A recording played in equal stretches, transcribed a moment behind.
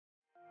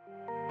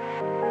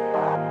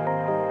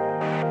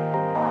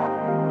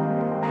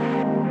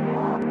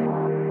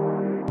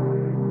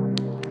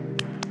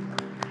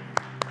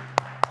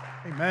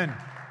Amen.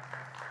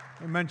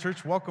 Amen,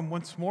 church. Welcome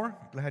once more.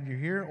 Glad you're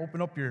here.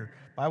 Open up your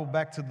Bible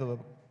back to the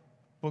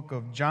book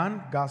of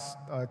John,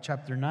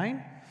 chapter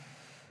 9.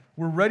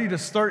 We're ready to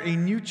start a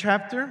new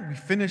chapter. We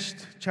finished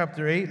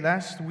chapter 8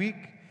 last week,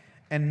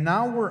 and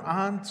now we're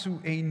on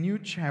to a new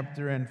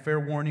chapter. And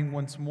fair warning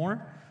once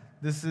more,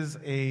 this is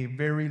a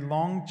very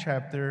long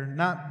chapter,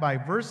 not by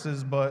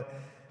verses, but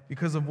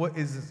because of what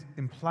is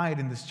implied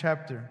in this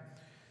chapter.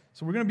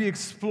 So we're going to be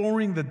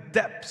exploring the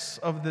depths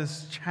of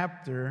this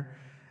chapter,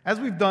 as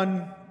we've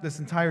done this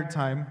entire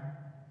time,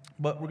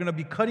 but we're going to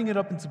be cutting it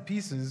up into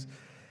pieces.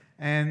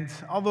 And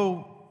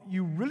although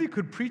you really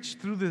could preach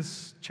through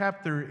this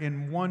chapter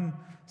in one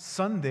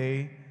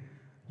Sunday,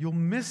 you'll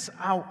miss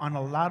out on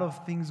a lot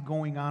of things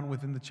going on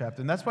within the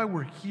chapter. And that's why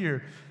we're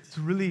here,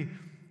 to really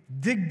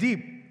dig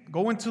deep,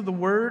 go into the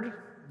Word,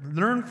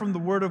 learn from the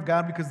Word of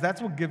God, because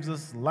that's what gives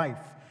us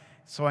life.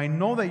 So I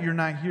know that you're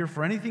not here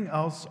for anything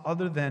else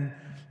other than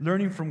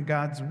learning from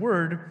God's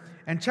Word.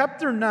 And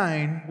chapter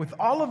 9, with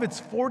all of its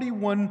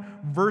 41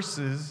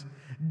 verses,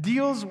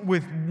 deals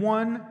with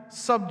one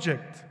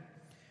subject.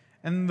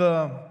 And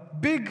the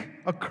big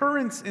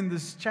occurrence in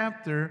this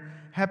chapter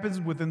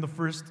happens within the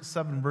first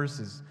 7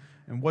 verses.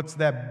 And what's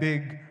that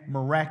big,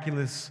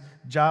 miraculous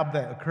job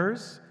that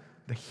occurs?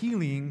 The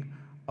healing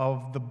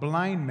of the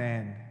blind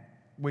man,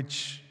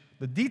 which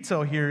the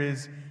detail here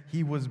is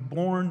he was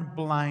born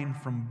blind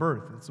from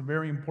birth. It's a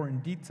very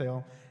important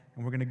detail,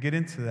 and we're going to get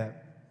into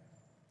that.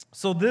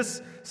 So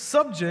this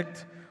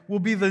subject will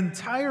be the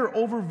entire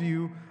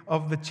overview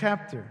of the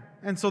chapter.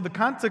 And so the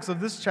context of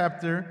this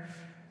chapter,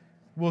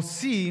 we'll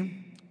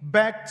see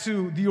back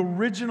to the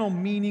original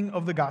meaning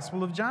of the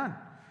Gospel of John.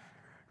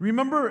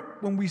 Remember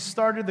when we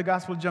started the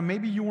Gospel of John?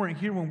 Maybe you weren't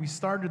here when we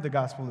started the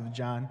Gospel of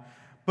John,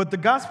 but the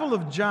Gospel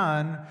of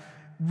John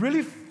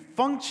really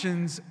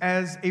functions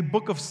as a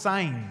book of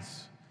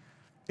signs.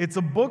 It's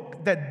a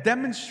book that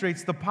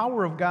demonstrates the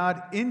power of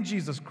God in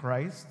Jesus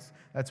Christ.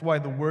 That's why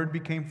the Word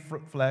became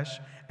flesh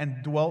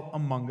and dwelt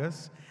among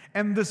us.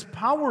 And this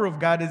power of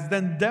God is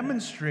then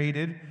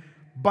demonstrated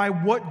by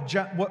what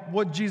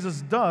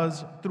Jesus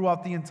does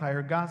throughout the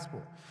entire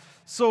gospel.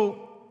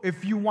 So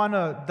if you want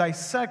to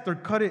dissect or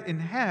cut it in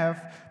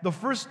half, the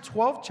first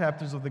 12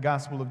 chapters of the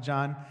Gospel of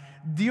John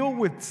deal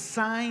with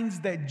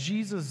signs that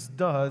Jesus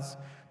does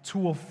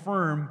to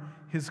affirm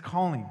his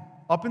calling.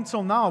 Up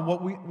until now,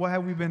 what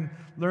have we been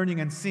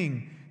learning and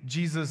seeing?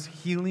 Jesus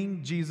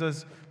healing,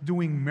 Jesus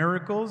doing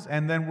miracles,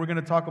 and then we're going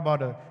to talk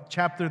about a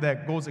chapter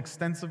that goes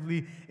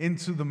extensively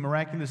into the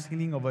miraculous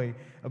healing of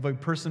a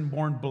person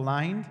born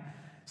blind.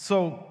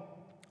 So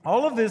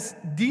all of this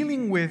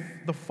dealing with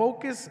the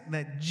focus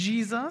that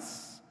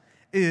Jesus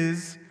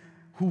is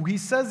who he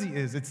says he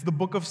is. It's the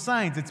book of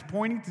signs. It's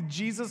pointing to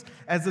Jesus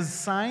as a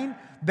sign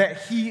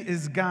that he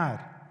is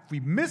God. If we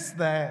miss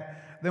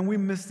that, then we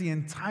miss the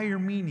entire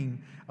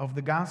meaning of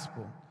the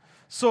gospel.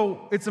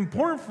 So it's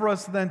important for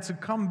us then to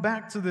come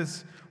back to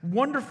this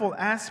wonderful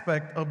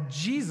aspect of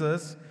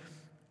Jesus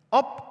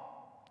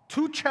up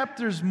 2 to 3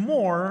 chapters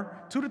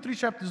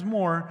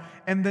more,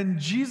 and then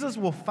Jesus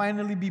will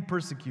finally be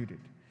persecuted.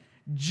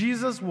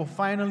 Jesus will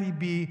finally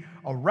be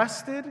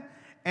arrested,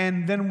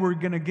 and then we're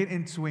going to get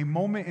into a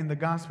moment in the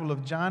Gospel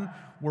of John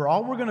where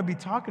all we're going to be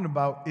talking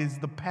about is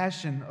the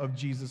passion of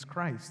Jesus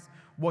Christ,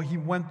 what he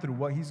went through,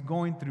 what he's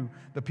going through,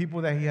 the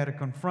people that he had to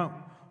confront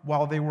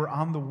while they were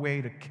on the way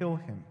to kill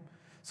him.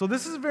 So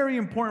this is very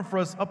important for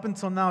us up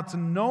until now to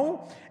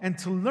know and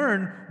to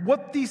learn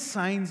what these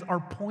signs are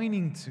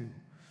pointing to.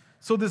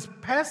 So this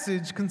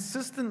passage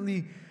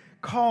consistently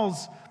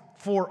calls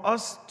for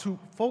us to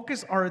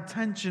focus our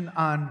attention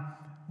on,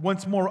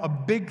 once more, a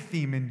big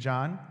theme in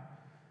John,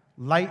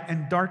 light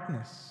and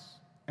darkness.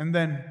 And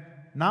then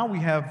now we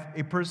have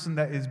a person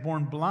that is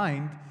born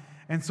blind,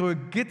 and so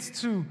it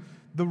gets to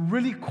the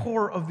really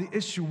core of the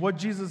issue. What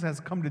Jesus has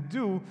come to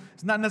do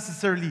is not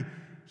necessarily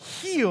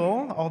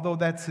heal, although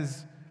that's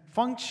his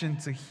function,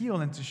 to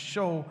heal and to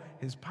show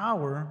his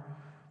power,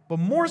 but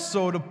more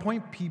so to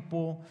point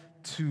people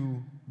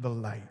to the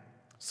light.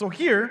 So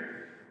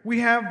here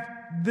we have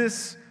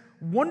this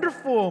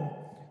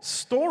wonderful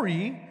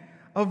story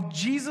of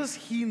Jesus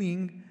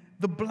healing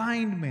the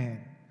blind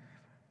man.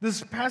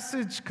 This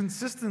passage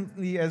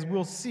consistently, as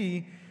we'll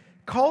see,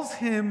 calls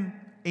him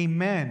a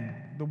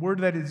man. The word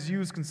that is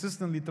used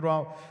consistently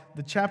throughout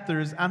the chapter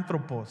is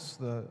anthropos,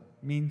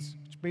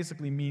 which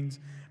basically means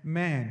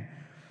man.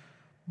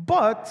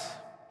 But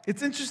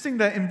it's interesting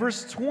that in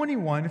verse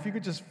 21, if you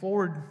could just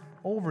forward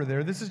over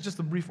there, this is just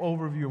a brief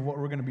overview of what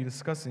we're going to be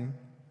discussing.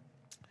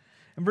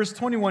 In verse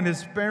 21,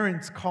 his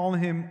parents call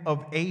him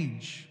of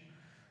age.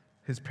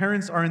 His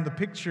parents are in the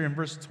picture in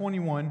verse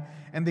 21,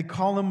 and they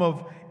call him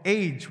of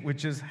age,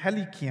 which is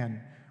helikian,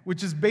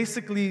 which is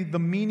basically the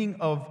meaning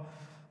of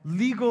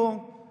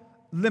legal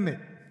limit.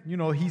 You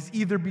know, he's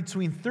either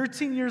between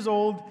 13 years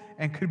old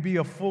and could be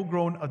a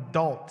full-grown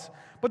adult.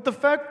 But the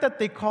fact that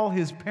they call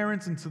his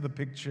parents into the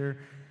picture,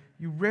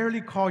 you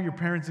rarely call your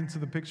parents into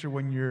the picture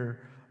when you're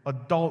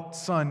adult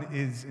son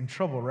is in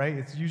trouble, right?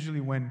 It's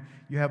usually when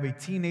you have a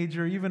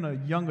teenager, even a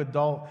young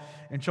adult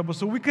in trouble.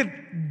 So we could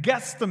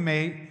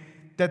guesstimate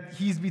that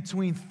he's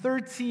between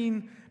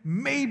 13,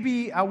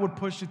 maybe I would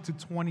push it to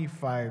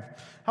 25.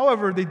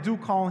 However, they do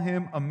call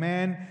him a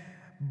man,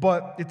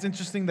 but it's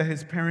interesting that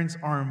his parents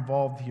are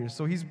involved here.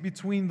 So he's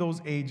between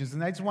those ages.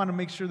 And I just want to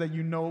make sure that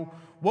you know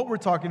what we're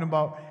talking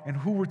about and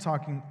who we're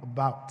talking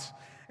about.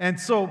 And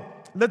so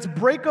let's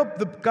break up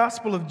the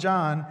Gospel of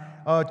John,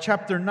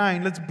 chapter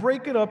 9. Let's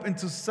break it up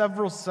into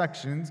several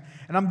sections.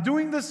 And I'm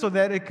doing this so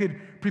that it could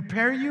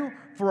prepare you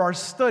for our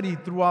study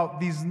throughout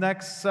these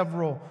next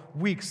several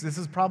weeks. This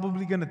is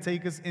probably going to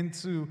take us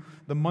into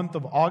the month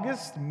of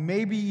August,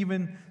 maybe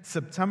even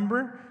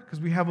September, because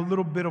we have a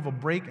little bit of a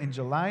break in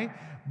July.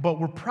 But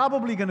we're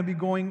probably going to be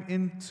going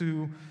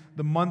into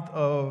the month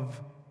of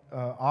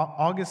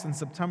August and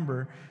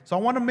September. So I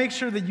want to make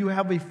sure that you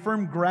have a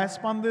firm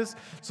grasp on this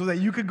so that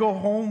you could go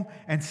home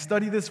and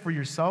study this for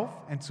yourself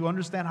and to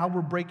understand how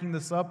we're breaking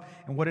this up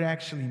and what it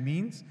actually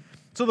means.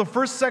 So the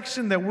first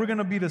section that we're going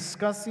to be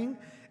discussing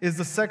is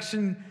the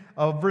section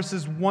of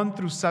verses 1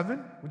 through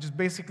 7, which is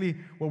basically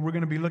what we're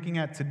going to be looking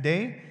at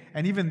today.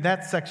 And even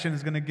that section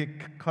is going to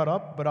get cut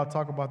up, but I'll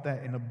talk about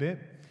that in a bit.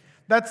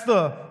 That's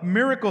the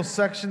miracle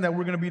section that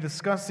we're going to be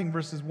discussing,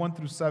 verses 1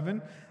 through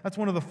 7. That's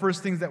one of the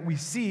first things that we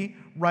see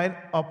right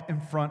up in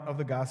front of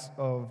the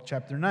Gospel of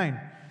chapter 9.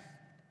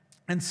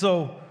 And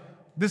so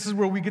this is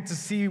where we get to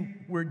see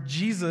where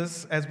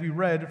Jesus, as we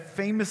read,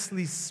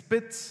 famously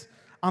spits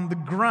on the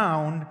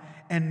ground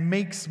and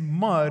makes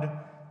mud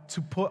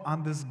to put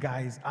on this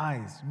guy's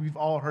eyes. We've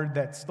all heard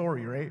that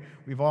story, right?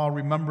 We've all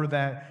remembered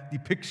that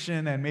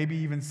depiction and maybe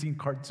even seen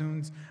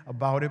cartoons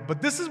about it.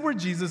 But this is where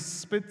Jesus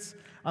spits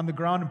on the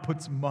ground and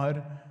puts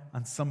mud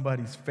on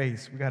somebody's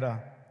face. We got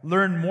to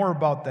learn more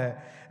about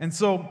that. And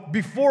so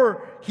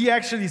before he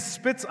actually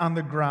spits on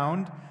the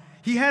ground,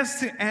 he has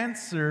to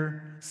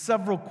answer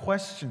several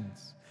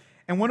questions.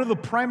 And one of the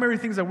primary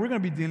things that we're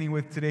going to be dealing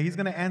with today, he's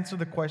going to answer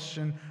the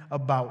question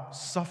about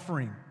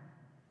suffering.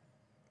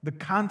 The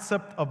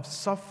concept of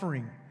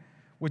suffering,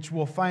 which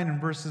we'll find in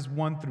verses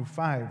 1 through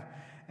 5.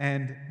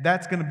 And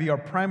that's going to be our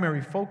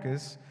primary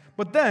focus.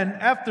 But then,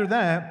 after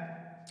that,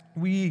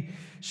 we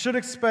should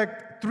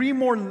expect 3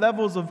 more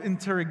levels of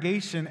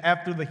interrogation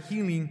after the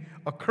healing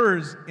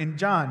occurs in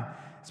John.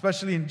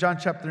 Especially in John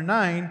chapter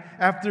 9,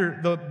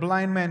 after the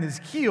blind man is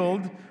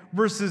healed,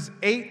 verses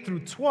 8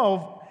 through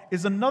 12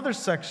 is another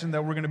section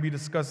that we're going to be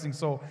discussing.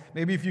 So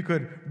maybe if you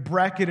could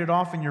bracket it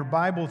off in your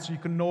Bible so you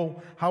can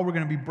know how we're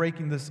going to be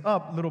breaking this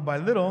up little by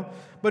little.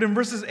 But in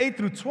verses 8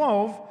 through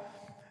 12,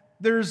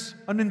 there's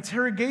an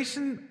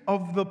interrogation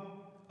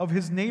of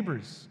his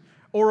neighbors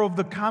or of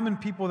the common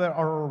people that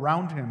are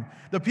around him.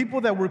 The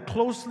people that were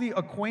closely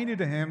acquainted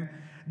to him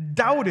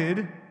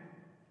doubted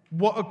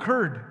what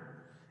occurred.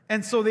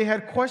 And so they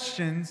had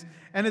questions,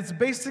 and it's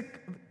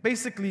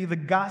basically the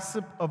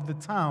gossip of the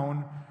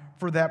town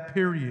for that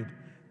period.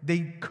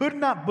 They could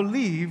not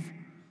believe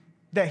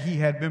that he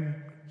had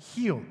been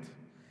healed.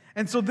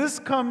 And so this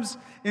comes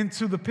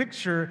into the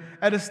picture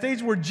at a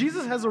stage where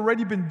Jesus has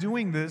already been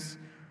doing this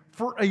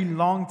for a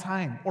long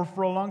time, or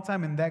for a long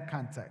time in that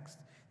context.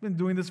 He's been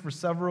doing this for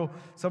several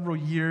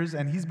years,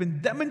 and he's been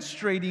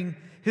demonstrating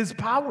his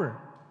power.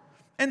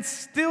 And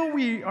still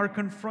we are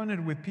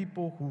confronted with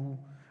people who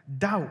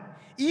doubt,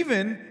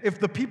 even if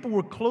the people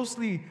were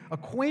closely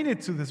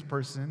acquainted to this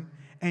person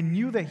and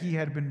knew that he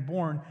had been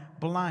born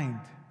blind.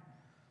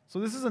 So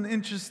this is an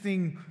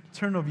interesting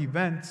turn of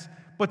events,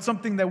 but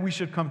something that we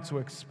should come to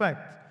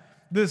expect.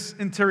 This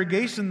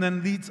interrogation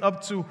then leads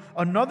up to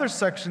another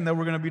section that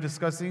we're going to be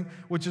discussing,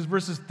 which is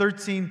verses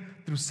 13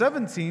 through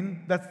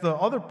 17. That's the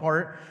other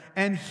part.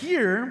 And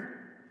here,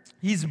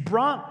 he's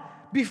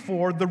brought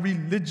before the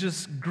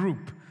religious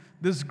group,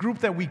 this group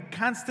that we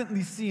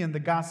constantly see in the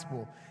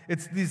gospel.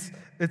 It's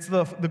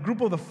the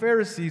group of the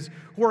Pharisees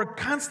who are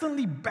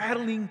constantly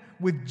battling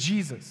with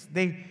Jesus.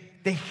 They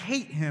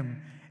hate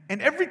him.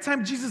 And every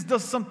time Jesus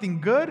does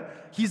something good,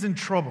 he's in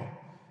trouble.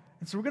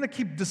 And so we're going to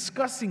keep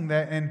discussing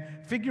that and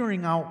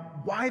figuring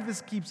out why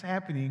this keeps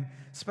happening,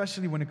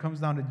 especially when it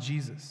comes down to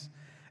Jesus.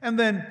 And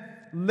then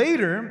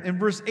later, in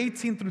verse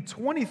 18 through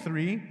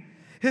 23,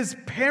 his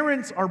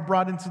parents are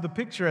brought into the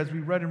picture, as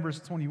we read in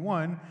verse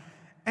 21,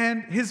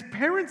 and his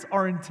parents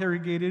are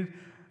interrogated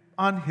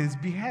on his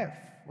behalf.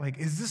 Like,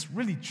 is this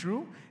really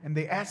true? And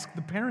they ask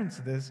the parents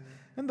this,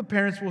 and the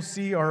parents, we'll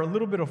see, are a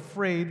little bit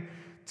afraid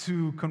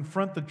to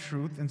confront the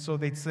truth, and so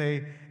they'd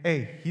say,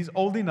 hey, he's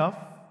old enough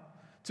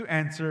to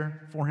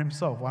answer for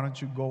himself. Why don't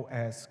you go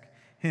ask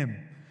him?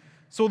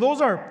 So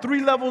those are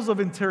 3 levels of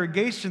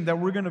interrogation that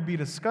we're going to be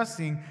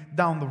discussing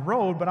down the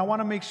road, but I want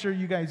to make sure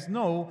you guys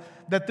know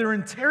that they're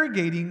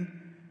interrogating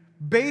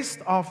based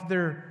off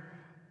their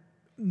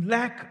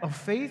lack of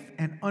faith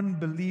and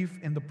unbelief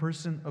in the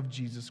person of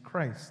Jesus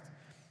Christ.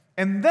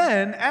 And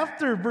then,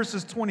 after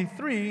verses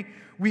 23,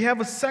 we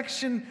have a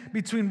section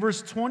between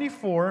verse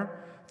 24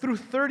 through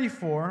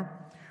 34,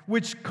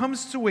 which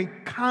comes to a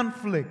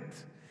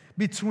conflict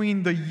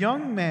between the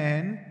young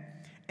man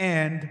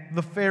and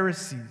the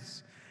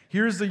Pharisees.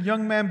 Here's the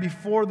young man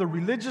before the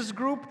religious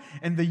group,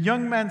 and the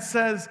young man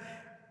says,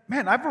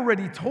 man, I've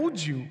already told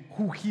you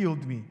who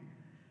healed me.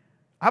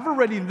 I've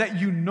already let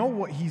you know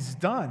what he's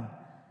done.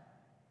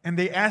 And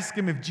they ask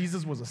him if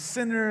Jesus was a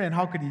sinner and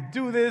how could he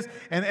do this.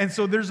 And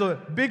so there's a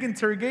big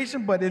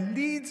interrogation, but it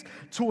leads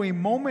to a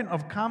moment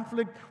of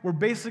conflict where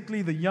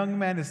basically the young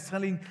man is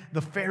telling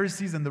the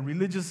Pharisees and the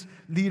religious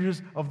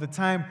leaders of the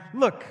time,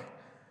 look,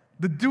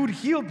 the dude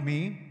healed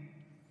me.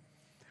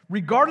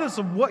 Regardless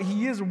of what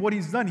he is or what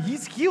he's done,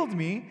 he's healed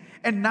me,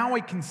 and now I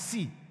can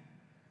see.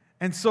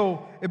 And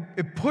so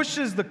it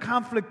pushes the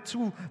conflict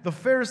to the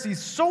Pharisees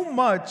so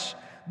much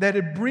that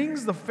it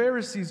brings the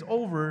Pharisees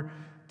over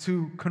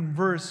to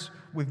converse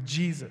with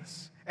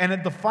Jesus. And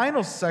at the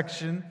final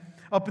section,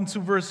 up into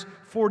verse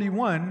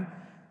 41,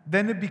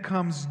 then it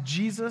becomes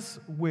Jesus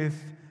with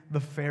the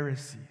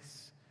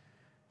Pharisees.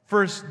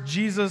 First,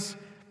 Jesus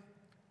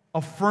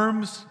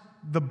affirms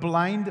the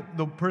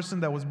person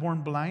that was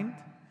born blind,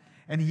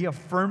 and he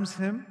affirms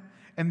him,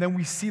 and then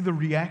we see the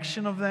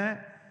reaction of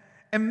that.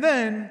 And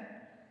then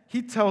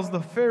he tells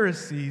the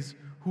Pharisees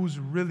who's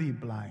really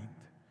blind.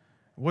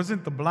 It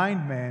wasn't the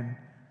blind man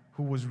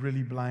who was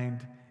really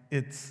blind.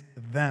 It's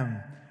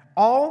them.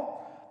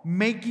 All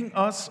making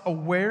us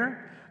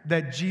aware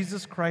that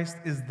Jesus Christ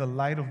is the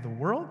light of the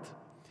world,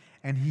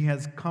 and he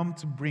has come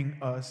to bring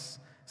us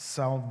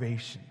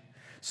salvation.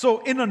 So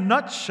in a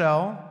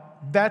nutshell,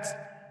 that's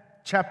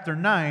chapter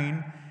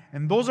 9,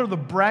 and those are the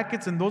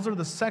brackets and those are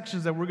the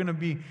sections that we're going to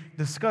be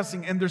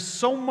discussing. And there's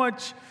so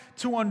much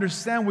to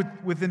understand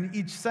within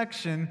each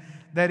section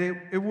that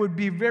it would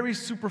be very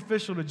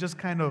superficial to just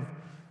kind of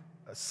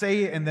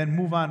say it and then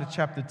move on to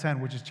chapter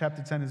 10, which is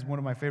chapter 10 is one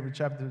of my favorite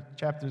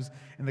chapters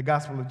in the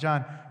Gospel of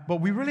John.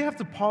 But we really have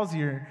to pause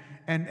here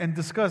and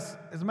discuss.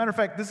 As a matter of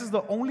fact, this is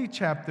the only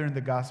chapter in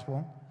the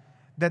Gospel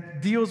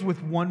that deals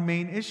with one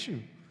main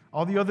issue.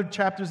 All the other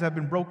chapters have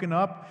been broken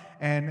up,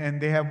 and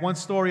they have one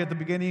story at the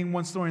beginning,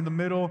 one story in the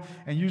middle,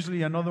 and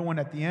usually another one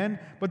at the end.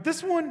 But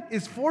this one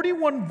is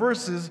 41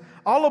 verses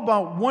all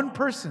about one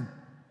person.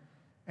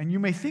 And you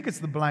may think it's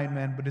the blind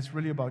man, but it's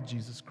really about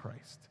Jesus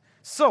Christ.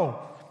 So,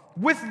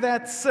 with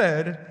that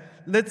said,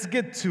 let's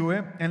get to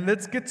it, and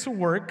let's get to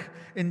work.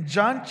 In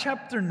John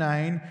chapter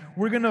 9,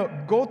 we're going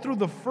to go through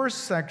the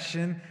first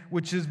section,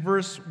 which is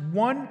verse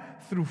 1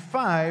 through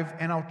 5,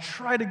 and I'll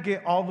try to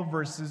get all the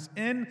verses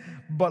in,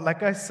 but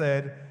like I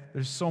said,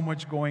 there's so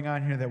much going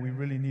on here that we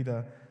really need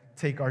to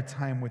take our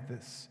time with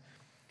this.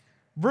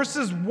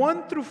 Verses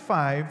 1 through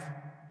 5,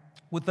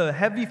 with a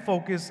heavy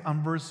focus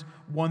on verse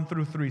 1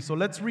 through 3. So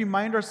let's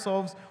remind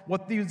ourselves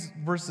what these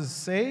verses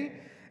say,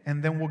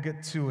 and then we'll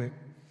get to it.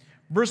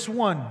 Verse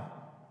 1,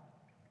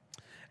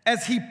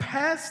 as he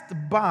passed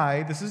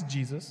by, this is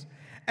Jesus,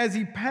 as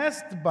he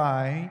passed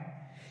by,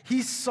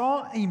 he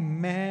saw a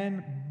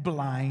man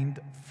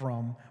blind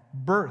from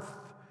birth.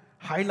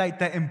 Highlight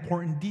that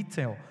important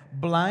detail.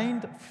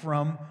 Blind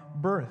from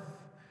birth.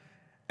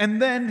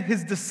 And then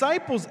his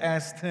disciples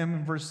asked him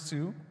in verse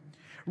 2,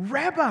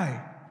 Rabbi,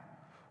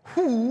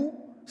 who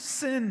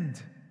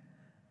sinned,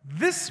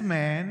 this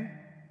man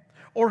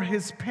or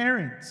his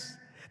parents,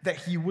 that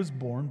he was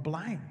born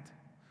blind?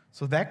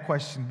 So that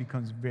question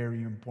becomes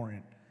very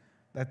important.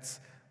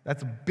 That's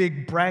a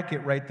big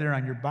bracket right there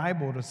on your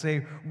Bible to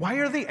say, why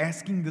are they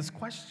asking this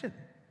question?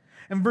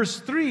 In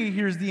verse 3,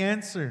 here's the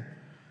answer.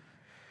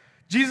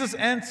 Jesus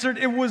answered,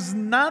 it was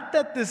not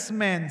that this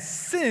man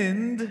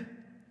sinned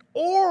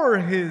or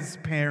his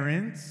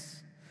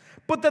parents,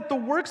 but that the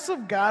works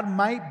of God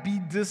might be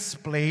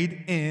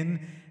displayed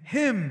in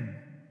him.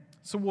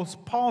 So we'll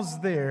pause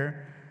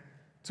there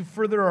to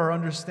further our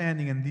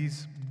understanding in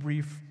these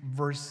brief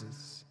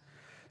verses.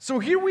 So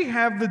here we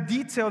have the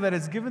detail that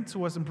is given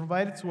to us and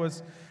provided to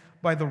us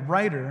by the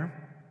writer.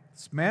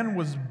 This man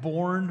was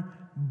born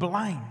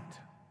blind.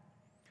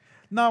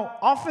 Now,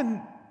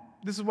 often,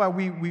 this is why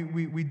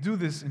we do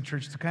this in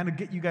church, to kind of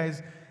get you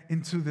guys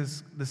into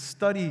this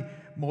study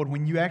mode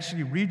when you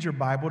actually read your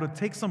Bible, to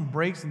take some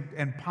breaks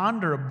and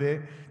ponder a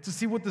bit to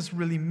see what this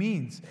really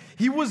means.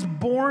 He was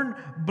born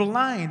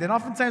blind, and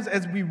oftentimes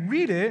as we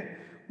read it,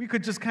 we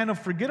could just kind of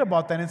forget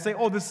about that and say,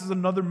 oh, this is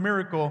another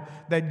miracle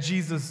that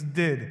Jesus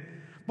did.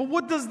 But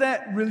what does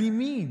that really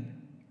mean?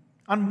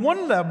 On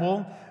one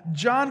level,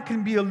 John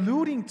can be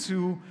alluding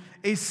to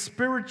a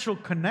spiritual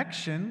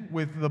connection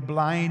with the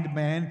blind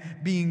man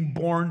being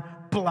born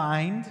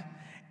blind,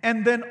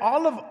 and then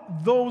all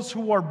of those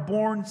who are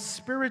born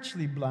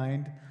spiritually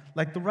blind,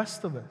 like the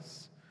rest of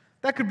us.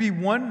 That could be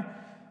one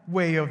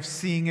way of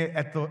seeing it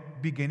at the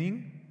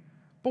beginning.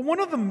 But one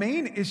of the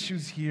main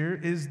issues here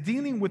is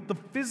dealing with the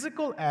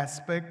physical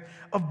aspect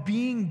of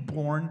being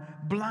born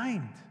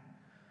blind.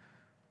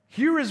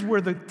 Here is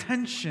where the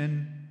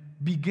tension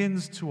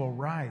begins to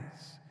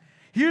arise.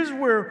 Here's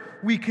where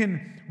we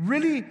can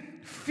really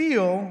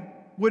feel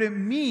what it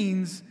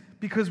means,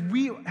 because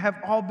we have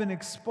all been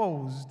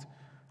exposed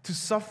to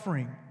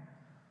suffering.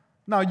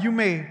 Now, you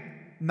may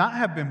not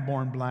have been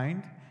born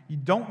blind. You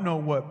don't know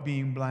what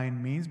being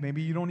blind means.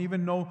 Maybe you don't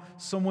even know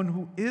someone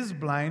who is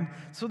blind.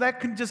 So that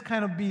can just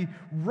kind of be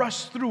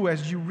rushed through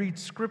as you read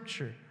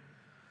Scripture.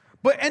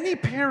 But any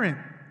parent,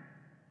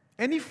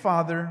 any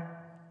father,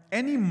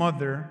 any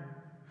mother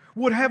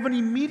would have an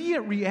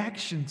immediate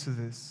reaction to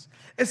this,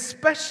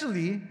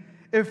 especially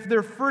if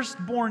their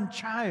firstborn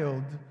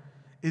child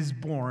is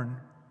born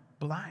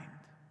blind.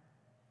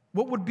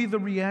 What would be the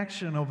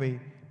reaction of a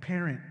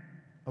parent,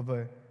 of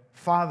a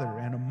father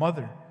and a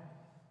mother?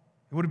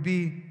 It would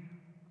be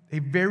a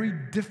very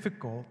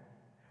difficult,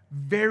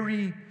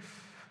 very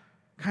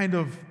kind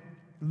of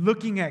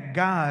looking at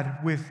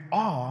God with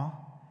awe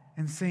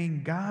and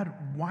saying, God,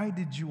 why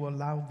did you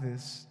allow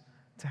this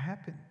to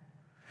happen?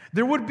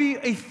 There would be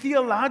a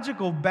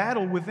theological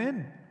battle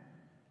within.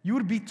 You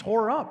would be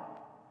tore up.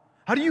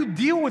 How do you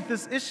deal with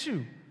this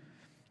issue?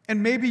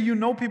 And maybe you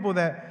know people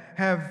that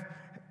have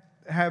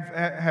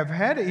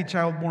had a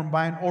child born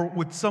blind or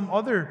with some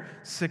other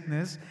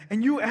sickness,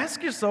 and you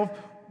ask yourself,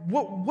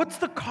 what's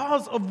the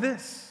cause of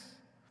this?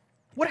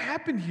 What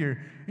happened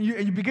here? And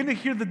you begin to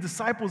hear the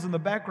disciples in the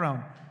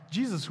background.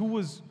 Jesus,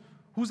 who's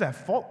at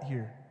fault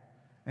here?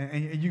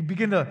 And you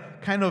begin to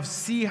kind of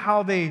see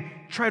how they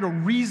try to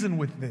reason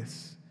with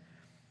this.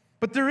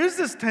 But there is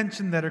this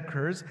tension that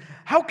occurs.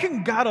 How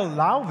can God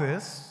allow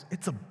this?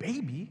 It's a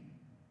baby.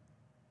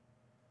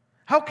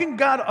 How can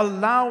God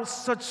allow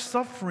such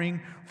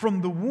suffering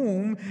from the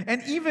womb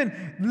and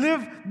even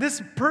live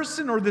this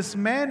person or this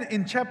man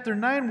in chapter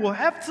 9 will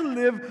have to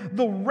live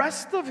the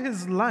rest of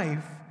his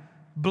life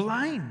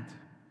blind?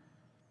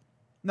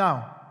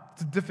 Now,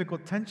 it's a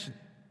difficult tension.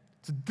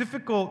 It's a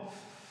difficult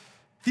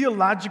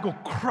theological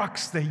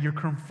crux that you're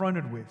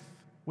confronted with.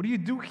 What do you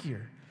do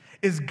here?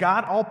 Is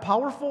God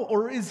all-powerful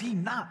or is he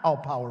not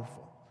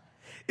all-powerful?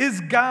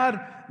 Is God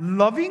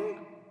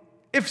loving?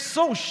 If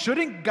so,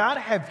 shouldn't God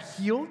have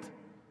healed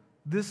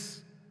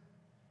this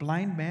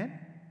blind man?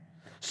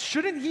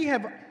 Shouldn't he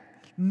have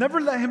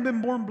never let him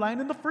been born blind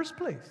in the first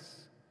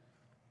place?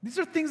 These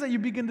are things that you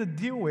begin to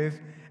deal with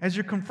as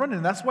you're confronted.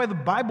 And that's why the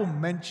Bible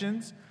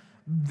mentions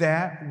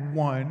that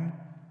one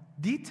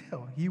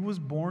detail. He was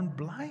born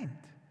blind.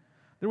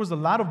 There was a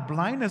lot of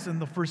blindness in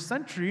the first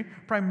century,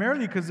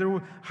 primarily because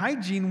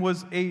hygiene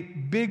was a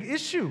big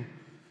issue.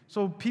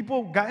 So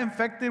people got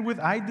infected with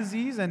eye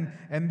disease and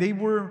they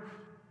were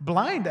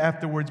blind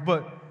afterwards.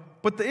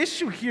 But the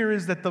issue here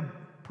is that the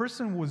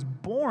person was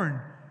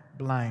born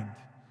blind.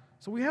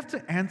 So we have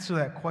to answer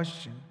that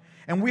question.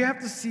 And we have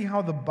to see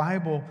how the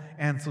Bible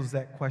answers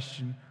that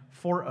question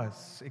for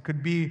us. It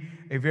could be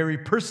a very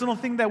personal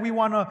thing that we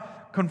want to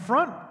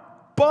confront,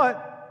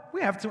 but we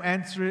have to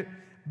answer it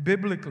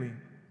biblically.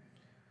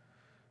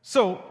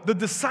 So the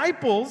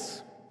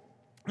disciples,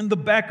 in the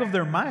back of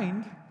their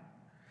mind,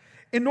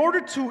 in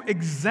order to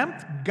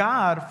exempt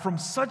God from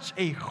such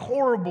a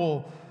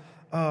horrible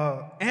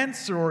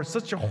answer or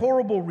such a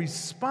horrible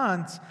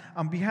response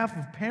on behalf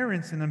of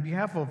parents and on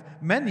behalf of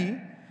many,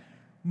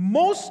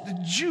 most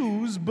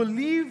Jews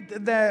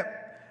believed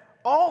that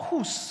all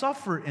who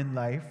suffer in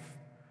life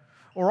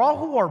or all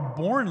who are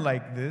born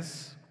like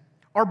this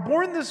are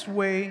born this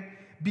way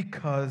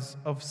because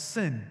of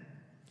sin.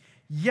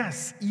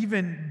 Yes,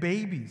 even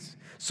babies.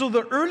 So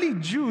the early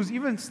Jews,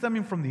 even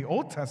stemming from the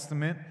Old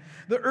Testament,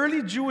 the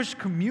early Jewish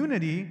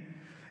community,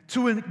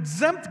 to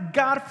exempt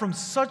God from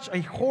such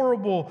a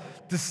horrible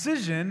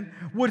decision,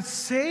 would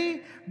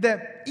say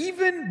that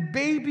even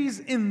babies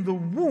in the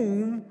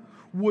womb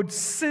would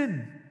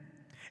sin,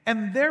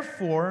 and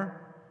therefore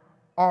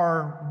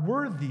are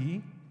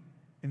worthy,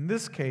 in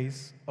this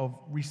case, of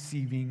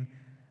receiving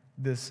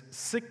this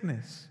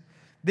sickness.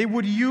 They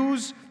would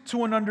use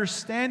to an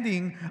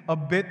understanding a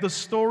bit the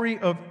story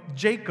of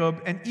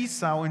Jacob and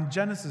Esau in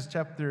Genesis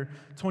chapter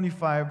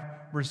 25,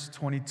 verse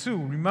 22.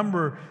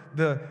 Remember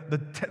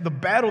the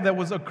battle that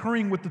was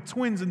occurring with the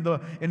twins in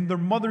their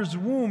mother's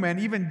womb, and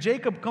even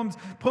Jacob comes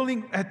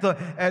pulling at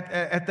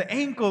the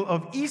ankle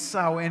of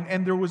Esau,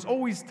 and there was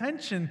always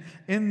tension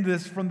in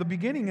this from the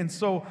beginning. And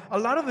so a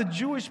lot of the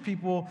Jewish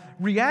people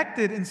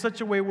reacted in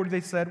such a way where they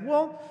said,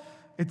 well,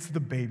 it's the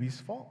baby's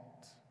fault.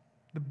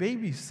 The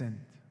baby sinned.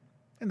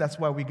 And that's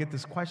why we get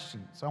this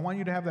question. So I want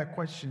you to have that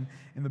question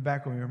in the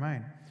back of your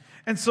mind.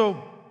 And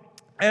so,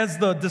 as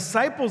the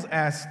disciples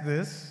ask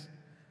this,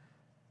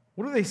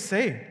 what do they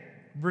say?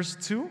 Verse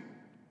 2,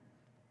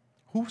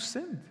 who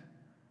sinned?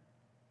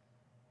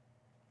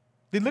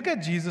 They look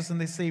at Jesus and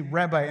they say,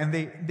 Rabbi, and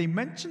they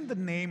mention the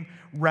name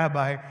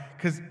Rabbi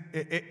because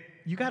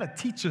you got to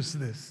teach us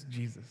this,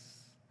 Jesus.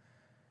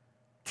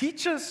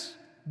 Teach us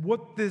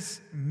what this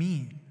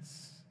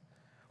means.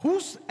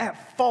 Who's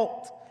at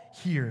fault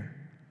here?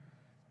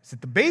 Is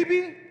it the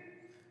baby?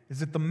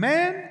 Is it the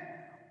man?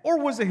 Or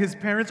was it his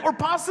parents? Or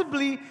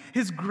possibly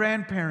his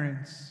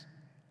grandparents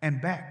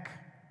and back?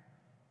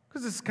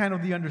 Because it's kind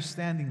of the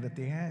understanding that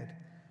they had.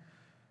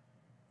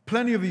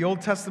 Plenty of the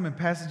Old Testament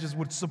passages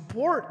would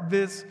support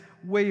this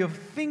way of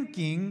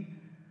thinking,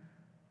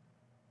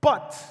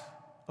 but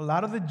a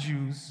lot of the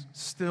Jews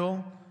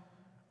still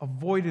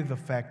avoided the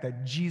fact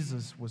that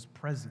Jesus was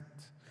present.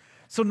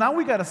 So now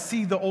we got to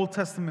see the Old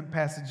Testament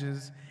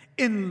passages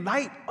in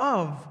light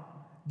of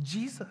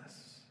Jesus.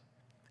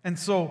 And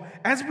so,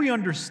 as we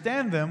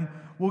understand them,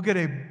 we'll get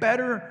a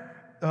better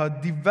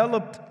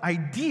developed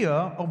idea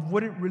of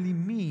what it really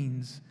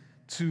means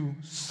to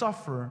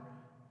suffer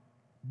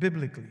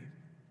biblically.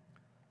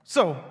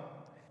 So,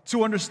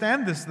 to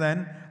understand this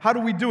then, how do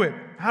we do it?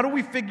 How do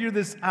we figure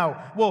this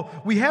out? Well,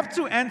 we have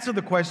to answer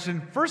the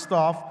question, first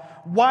off,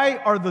 why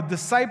are the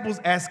disciples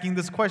asking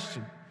this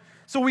question?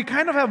 So we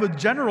kind of have a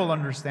general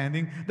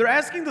understanding. They're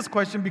asking this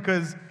question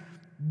because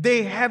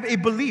they have a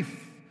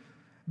belief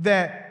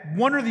that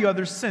one or the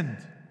other sinned.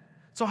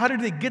 So how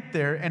did they get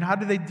there, and how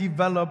did they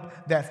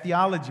develop that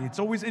theology? It's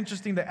always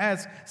interesting to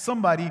ask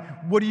somebody,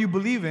 what do you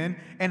believe in,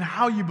 and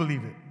how you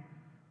believe it.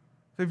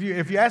 So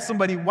if you ask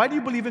somebody, why do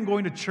you believe in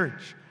going to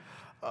church?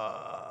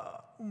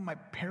 My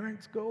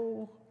parents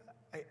go.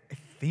 I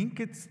think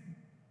it's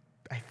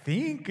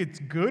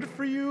good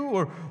for you.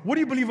 Or what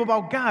do you believe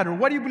about God? Or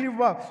what do you believe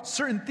about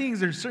certain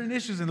things or certain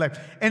issues in life?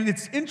 And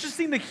it's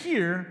interesting to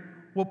hear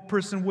what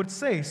person would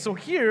say. So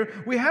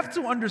here, we have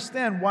to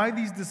understand why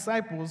these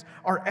disciples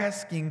are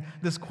asking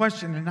this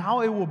question and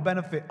how it will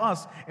benefit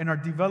us in our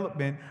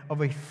development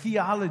of a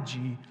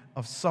theology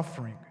of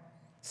suffering.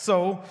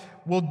 So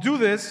we'll do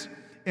this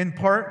in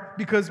part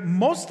because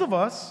most of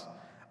us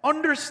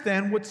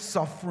understand what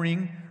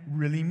suffering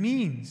really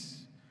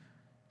means.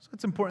 So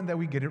it's important that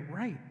we get it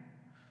right.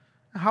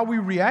 How we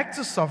react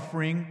to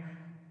suffering,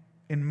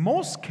 in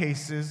most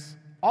cases,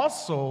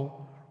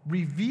 also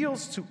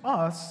reveals to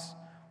us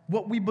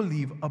what we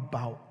believe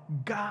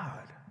about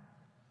God.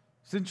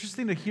 It's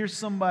interesting to hear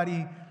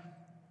somebody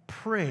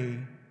pray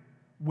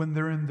when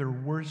they're in their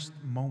worst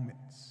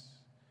moments.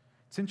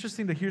 It's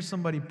interesting to hear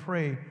somebody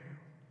pray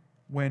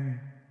when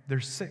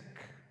they're sick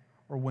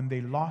or when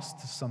they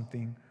lost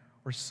something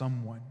or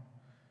someone.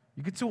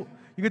 You get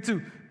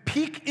to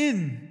peek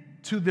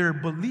into their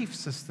belief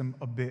system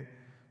a bit,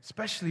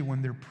 especially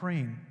when they're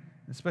praying,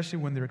 especially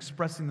when they're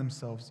expressing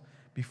themselves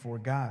before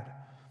God.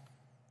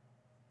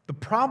 The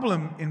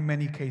problem in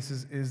many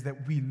cases is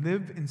that we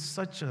live in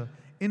such an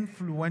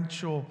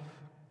influential,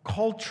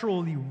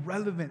 culturally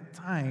relevant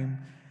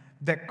time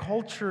that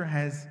culture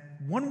has,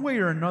 one way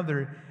or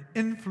another,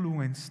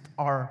 influenced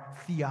our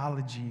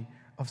theology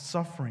of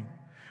suffering.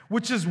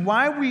 Which is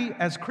why we,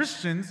 as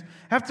Christians,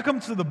 have to come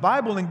to the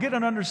Bible and get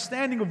an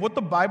understanding of what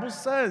the Bible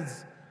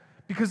says.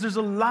 Because there's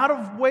a lot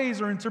of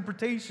ways or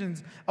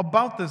interpretations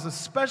about this,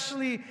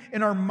 especially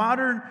in our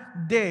modern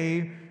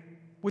day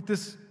with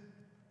this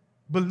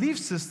belief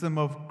system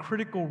of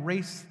critical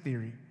race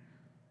theory.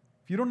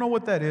 If you don't know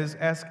what that is,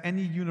 ask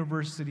any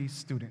university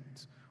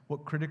student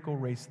what critical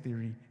race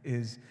theory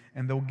is,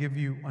 and they'll give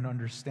you an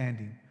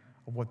understanding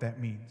of what that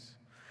means.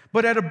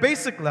 But at a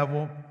basic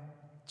level,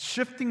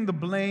 shifting the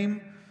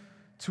blame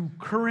to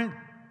current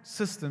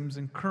systems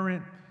and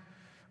current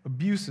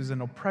abuses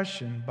and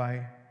oppression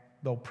by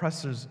the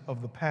oppressors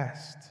of the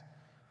past.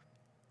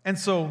 And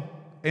so,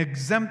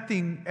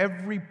 exempting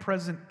every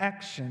present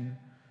action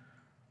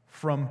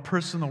from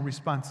personal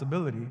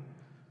responsibility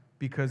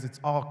because it's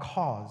all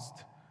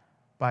caused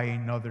by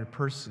another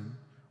person,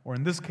 or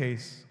in this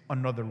case,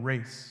 another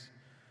race.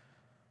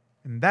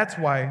 And that's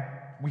why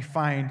we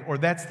find, or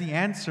that's the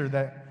answer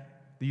that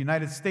the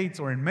United States,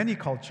 or in many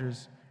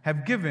cultures,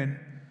 have given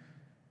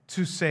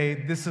to say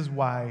this is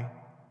why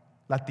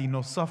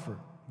Latinos suffer.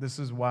 This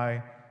is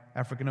why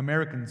African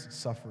Americans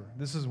suffer.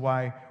 This is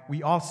why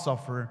we all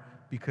suffer,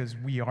 because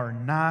we are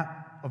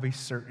not of a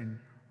certain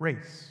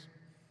race.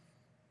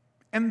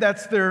 And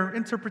that's their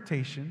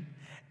interpretation,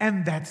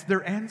 and that's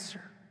their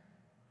answer.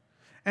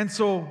 And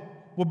so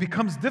what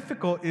becomes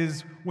difficult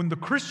is when the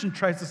Christian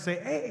tries to say,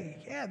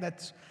 hey, yeah,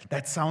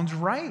 that sounds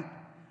right.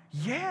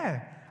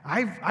 Yeah,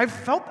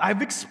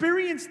 I've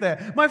experienced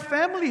that. My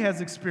family has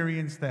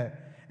experienced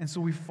that. And so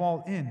we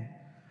fall in.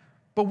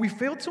 But we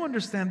fail to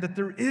understand that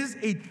there is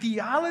a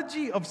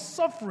theology of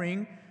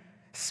suffering,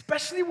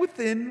 especially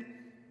within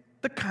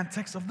the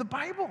context of the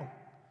Bible.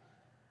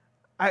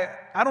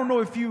 I don't know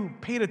if you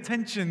paid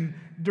attention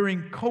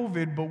during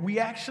COVID, but we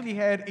actually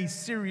had a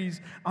series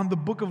on the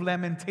book of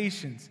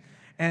Lamentations.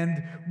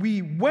 And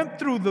we went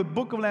through the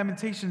book of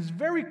Lamentations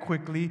very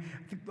quickly.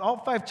 All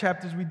 5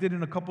 chapters we did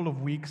in a couple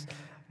of weeks.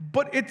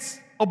 But it's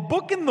a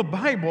book in the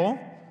Bible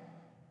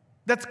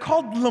that's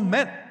called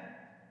lament.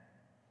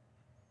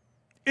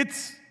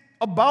 It's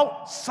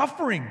about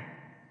suffering,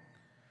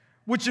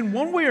 which in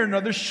one way or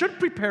another should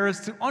prepare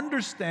us to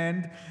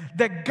understand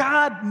that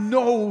God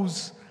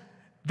knows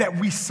that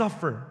we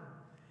suffer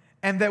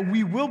and that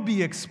we will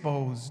be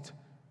exposed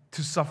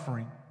to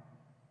suffering.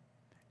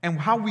 And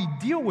how we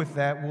deal with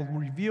that will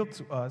reveal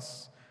to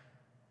us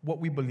what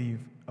we believe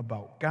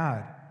about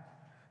God.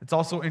 It's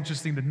also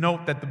interesting to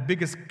note that the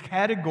biggest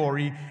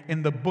category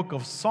in the book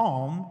of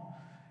Psalm,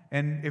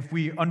 and if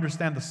we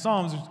understand the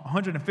Psalms, there's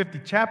 150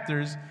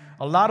 chapters,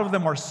 a lot of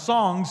them are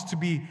songs to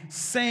be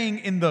sang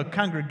in the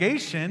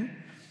congregation,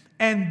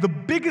 and the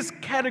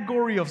biggest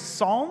category of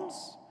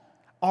psalms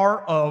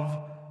are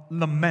of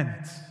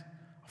lament,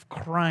 of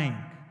crying,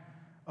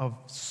 of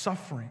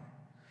suffering.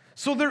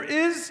 So there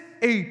is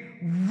a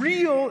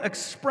real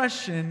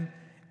expression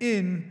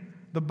in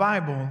the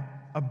Bible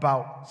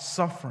about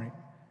suffering.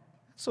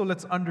 So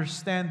let's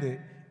understand it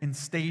in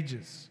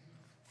stages.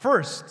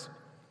 First,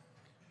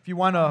 if you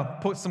want to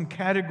put some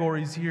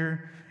categories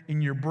here in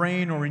your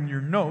brain or in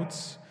your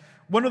notes,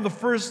 one of the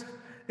first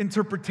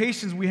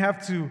interpretations we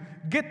have to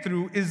get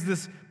through is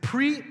this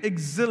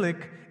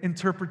pre-exilic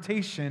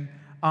interpretation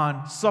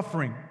on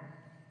suffering.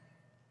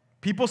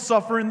 People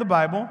suffer in the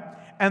Bible,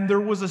 and there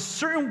was a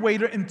certain way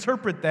to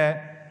interpret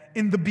that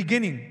in the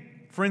beginning.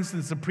 For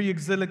instance, the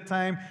pre-exilic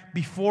time,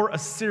 before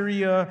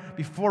Assyria,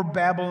 before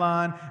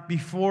Babylon,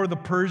 before the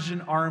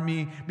Persian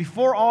army,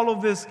 before all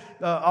of this,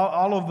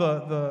 all of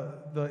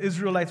the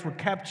Israelites were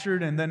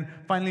captured and then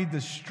finally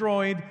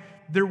destroyed,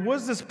 there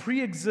was this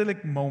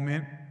pre-exilic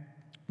moment,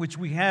 which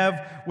we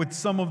have with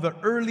some of the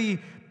early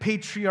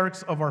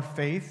patriarchs of our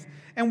faith.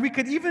 And we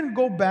could even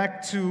go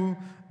back to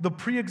the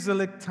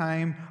pre-exilic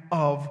time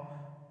of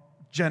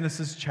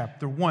Genesis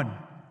chapter 1.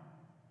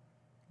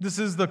 This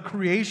is the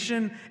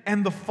creation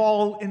and the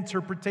fall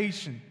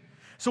interpretation.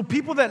 So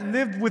people that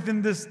lived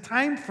within this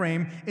time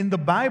frame in the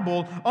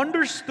Bible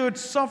understood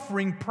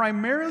suffering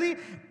primarily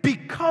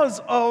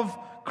because of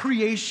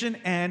creation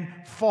and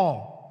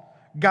fall.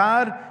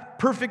 God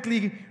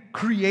perfectly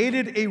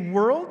created a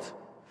world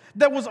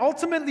that was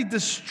ultimately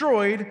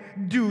destroyed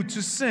due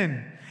to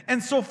sin.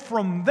 And so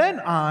from then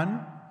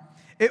on,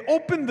 it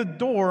opened the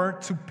door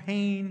to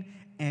pain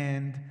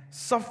and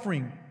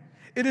suffering.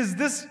 It is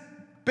this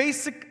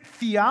basic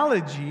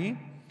theology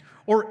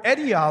or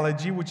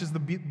etiology, which is the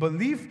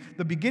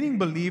beginning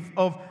belief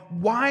of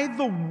why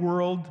the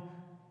world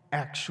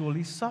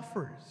actually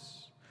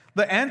suffers.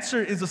 The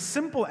answer is a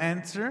simple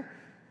answer.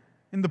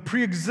 In the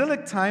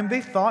pre-exilic time,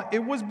 they thought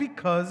it was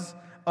because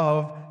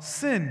of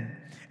sin.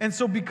 And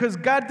so because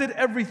God did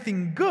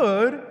everything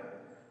good,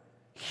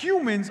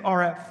 humans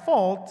are at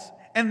fault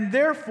and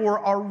therefore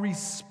are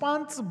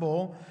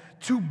responsible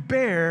to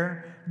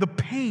bear the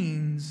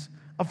pains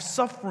of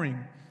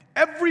suffering.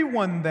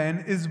 Everyone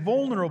then is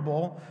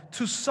vulnerable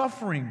to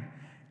suffering,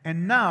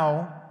 and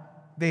now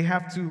they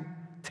have to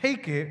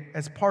take it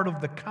as part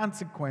of the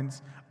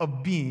consequence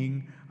of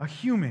being a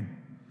human.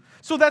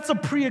 So that's a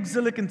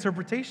pre-exilic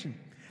interpretation.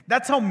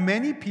 That's how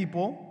many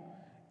people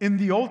in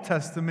the Old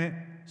Testament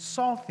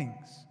saw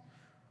things.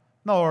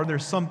 Now, are there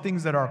some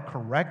things that are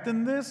correct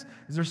in this?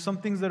 Is there some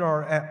things that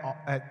are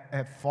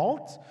at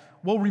fault?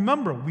 Well,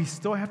 remember, we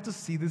still have to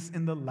see this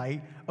in the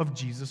light of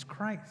Jesus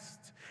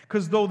Christ.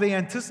 Because though they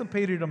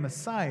anticipated a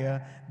Messiah,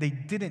 they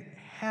didn't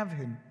have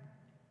him.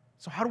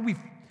 So how do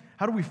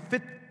we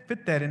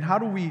fit that, and how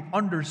do we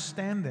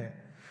understand that?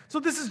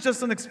 So this is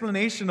just an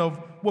explanation of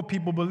what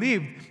people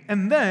believed.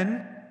 And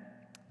then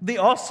they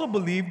also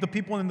believed, the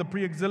people in the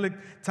pre-exilic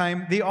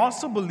time, they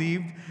also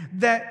believed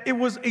that it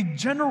was a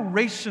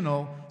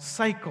generational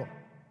cycle.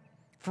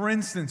 For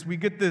instance, we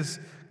get this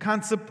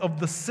concept of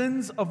the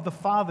sins of the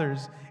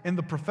fathers in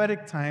the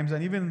prophetic times,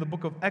 and even in the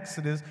book of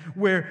Exodus,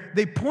 where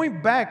they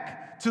point back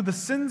to the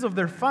sins of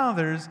their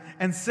fathers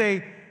and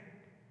say,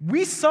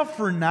 we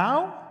suffer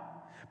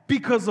now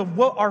because of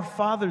what our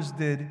fathers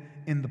did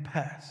in the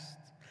past.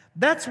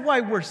 That's why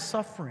we're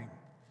suffering.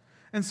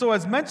 And so,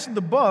 as mentioned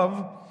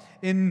above,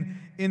 in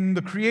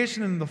the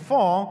creation and the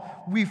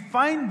fall, we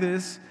find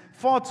this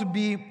fall to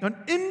be an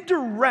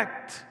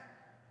indirect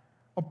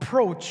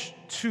approach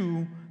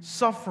to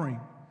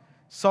suffering.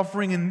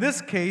 Suffering in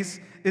this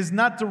case is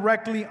not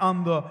directly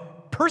on the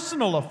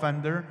personal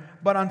offender,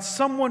 but on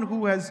someone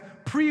who has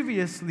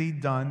previously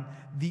done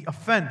the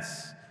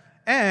offense.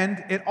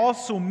 And it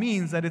also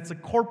means that it's a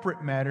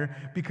corporate matter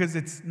because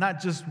it's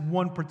not just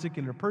one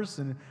particular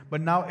person,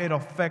 but now it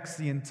affects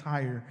the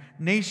entire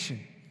nation,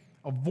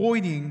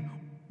 avoiding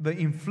the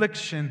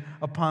infliction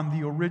upon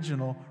the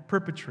original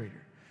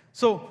perpetrator.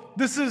 So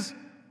this is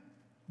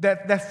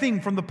that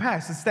thing from the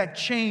past. It's that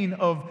chain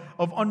of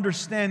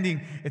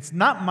understanding. It's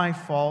not my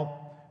fault,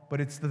 but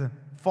it's the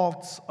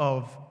faults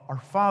of our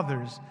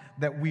fathers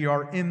that we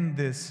are in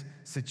this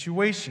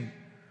situation.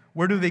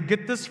 Where do they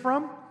get this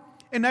from?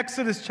 In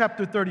Exodus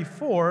chapter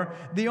 34,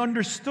 they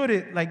understood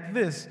it like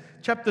this.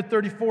 Chapter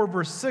 34,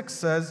 verse 6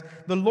 says,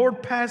 "The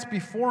Lord passed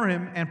before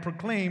him and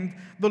proclaimed,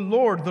 the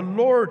Lord,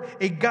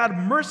 a God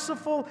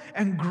merciful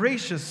and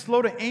gracious,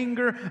 slow to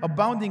anger,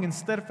 abounding in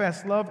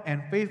steadfast love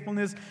and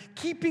faithfulness,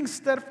 keeping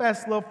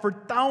steadfast love for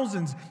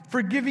thousands,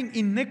 forgiving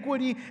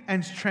iniquity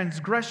and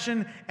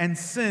transgression and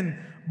sin,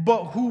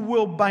 but who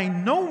will by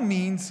no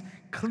means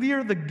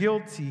clear the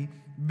guilty,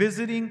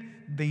 visiting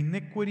the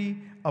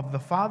iniquity of the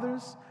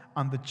fathers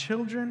on the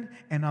children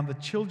and on the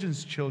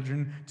children's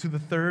children to the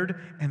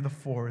third and the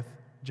fourth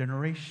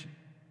generation."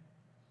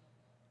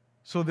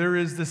 So there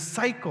is this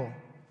cycle.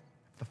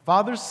 The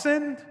fathers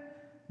sinned,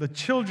 the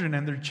children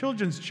and their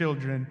children's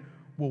children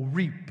will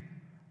reap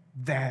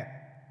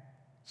that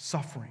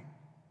suffering.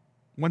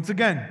 Once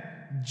again,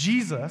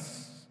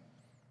 Jesus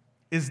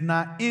is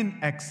not in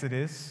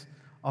Exodus,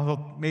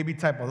 although maybe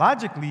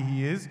typologically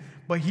he is,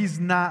 but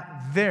he's not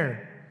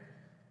there.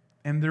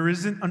 And there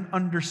isn't an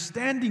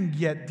understanding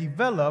yet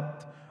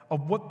developed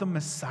of what the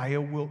Messiah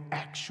will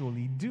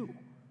actually do.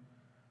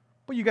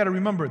 But you got to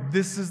remember,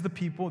 this is the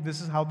people, this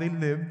is how they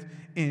lived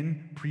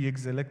in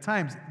pre-exilic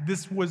times.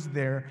 This was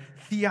their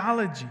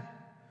theology.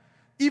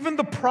 Even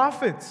the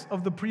prophets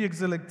of the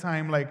pre-exilic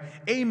time, like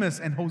Amos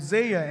and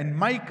Hosea and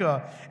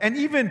Micah, and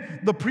even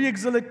the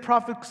pre-exilic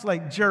prophets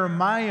like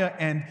Jeremiah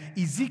and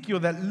Ezekiel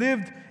that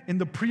lived in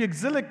the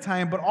pre-exilic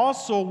time, but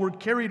also were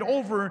carried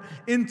over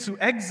into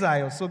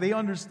exile. So they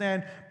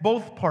understand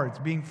both parts,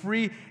 being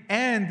free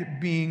and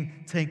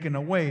being taken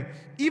away.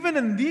 Even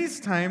in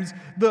these times,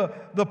 the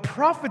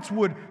prophets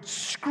would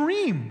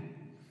scream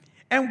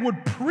and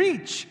would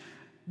preach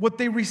what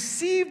they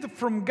received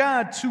from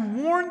God to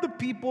warn the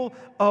people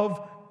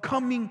of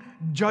coming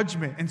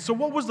judgment. And so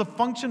what was the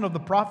function of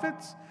the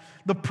prophets?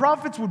 The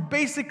prophets would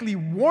basically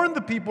warn the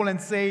people and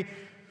say,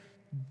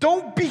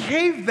 don't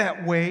behave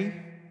that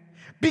way,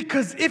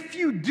 because if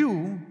you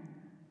do,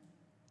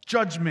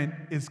 judgment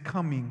is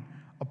coming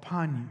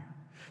upon you.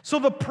 So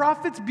the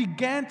prophets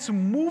began to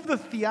move the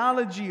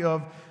theology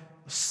of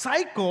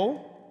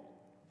cycle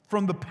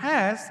from the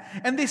past,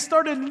 and they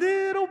started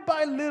little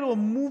by little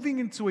moving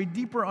into a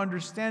deeper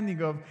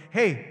understanding of,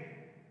 hey,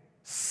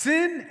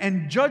 sin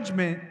and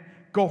judgment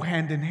go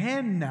hand in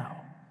hand now.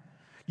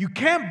 You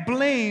can't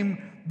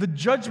blame the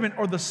judgment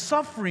or the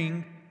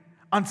suffering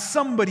on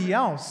somebody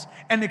else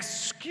and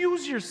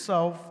excuse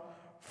yourself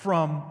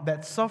from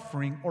that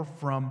suffering or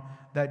from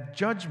that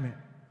judgment.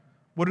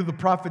 What do the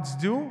prophets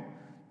do?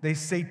 They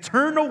say,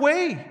 turn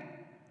away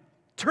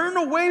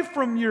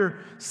from your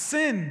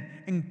sin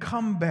and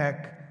come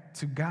back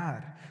to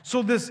God.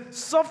 So this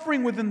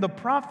suffering within the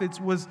prophets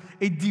was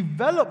a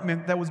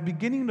development that was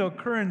beginning to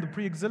occur in the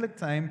pre-exilic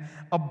time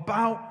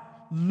about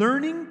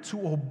learning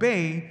to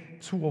obey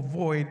to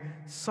avoid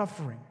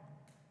suffering.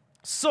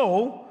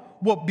 So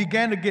what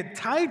began to get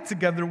tied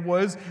together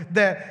was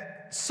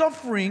that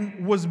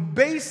suffering was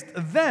based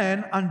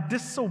then on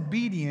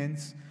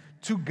disobedience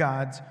to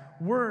God's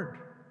word.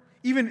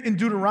 Even in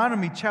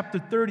Deuteronomy chapter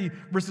 30,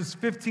 verses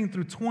 15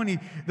 through 20,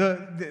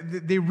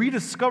 they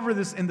rediscover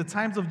this in the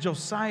times of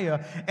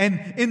Josiah.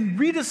 And in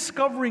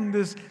rediscovering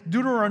this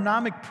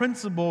Deuteronomic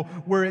principle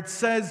where it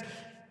says,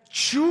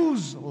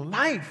 choose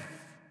life.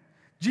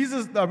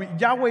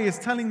 Yahweh is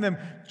telling them,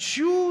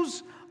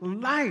 choose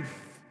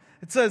life.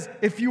 It says,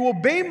 if you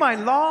obey my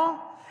law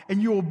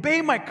and you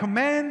obey my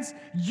commands,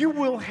 you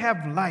will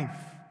have life.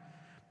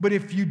 But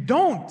if you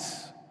don't,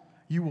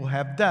 you will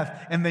have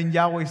death. And then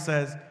Yahweh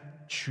says,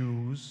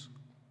 choose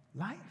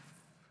life.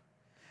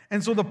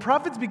 And so the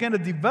prophets began to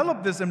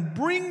develop this and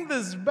bring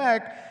this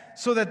back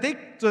so that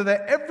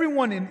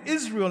everyone in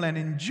Israel and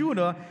in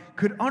Judah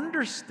could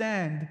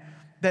understand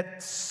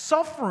that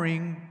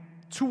suffering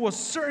to a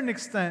certain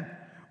extent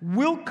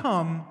will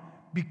come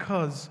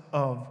because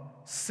of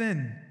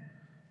sin.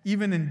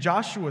 Even in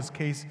Joshua's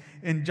case,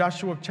 in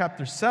Joshua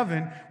chapter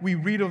 7, we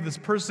read of this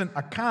person,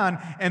 Achan,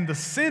 and the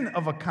sin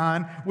of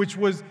Achan, which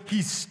was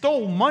he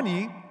stole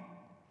money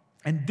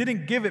and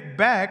didn't give it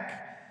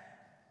back.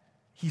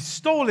 He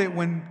stole it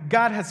when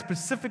God had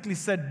specifically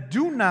said,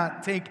 do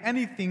not take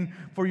anything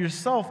for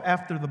yourself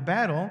after the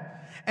battle.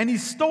 And he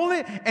stole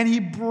it, and he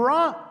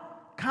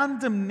brought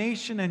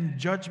condemnation and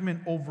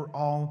judgment over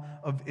all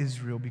of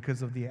Israel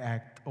because of the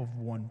act of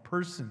one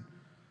person.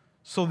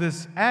 So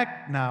this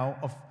act now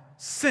of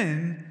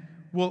sin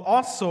will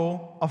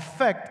also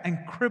affect and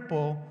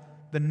cripple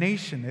the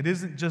nation. It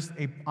isn't just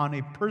on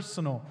a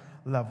personal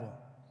level.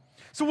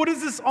 So what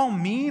does this all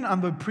mean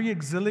on the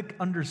pre-exilic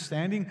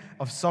understanding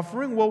of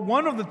suffering? Well,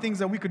 one of the things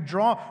that we could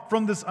draw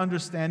from this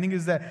understanding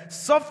is that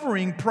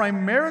suffering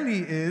primarily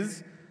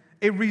is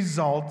a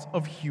result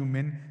of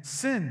human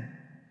sin.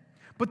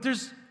 But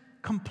there's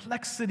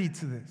complexity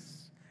to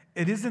this.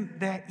 It isn't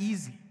that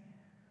easy.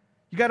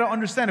 You got to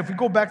understand, if we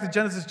go back to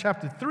Genesis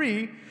chapter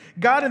 3,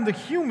 God and the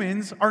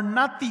humans are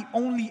not the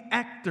only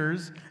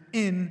actors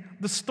in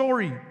the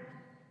story.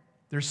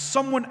 There's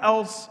someone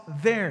else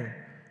there.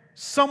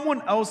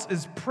 Someone else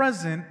is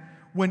present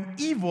when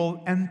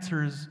evil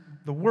enters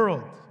the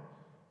world.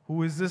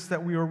 Who is this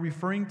that we are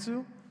referring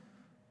to?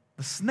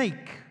 The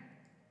snake.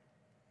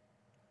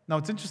 Now,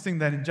 it's interesting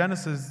that in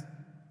Genesis,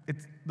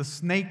 the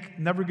snake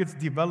never gets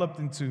developed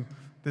into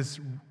this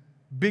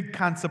big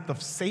concept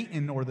of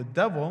Satan or the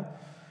devil,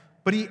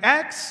 but he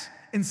acts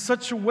in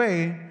such a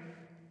way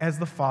as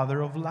the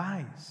father of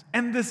lies.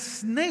 And the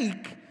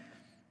snake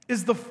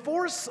is the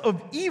force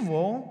of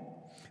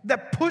evil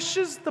that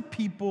pushes the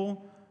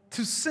people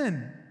to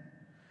sin.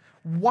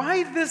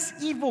 Why this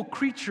evil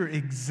creature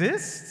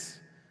exists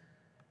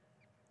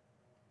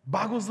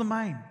boggles the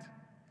mind,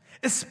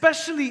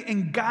 especially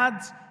in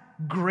God's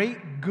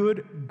great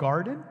good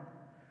garden.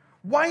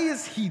 Why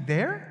is he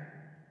there?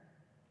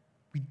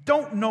 We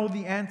don't know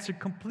the answer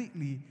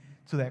completely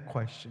to that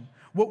question.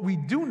 What we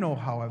do know,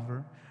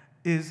 however,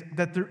 is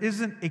that there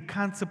isn't a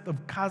concept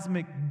of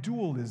cosmic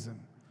dualism,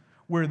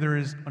 where there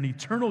is an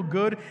eternal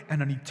good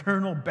and an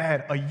eternal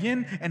bad, a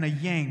yin and a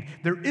yang.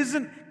 There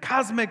isn't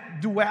cosmic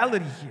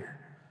duality here,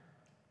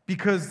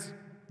 because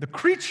the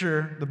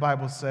creature, the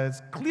Bible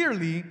says,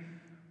 clearly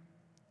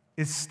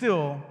is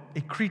still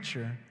a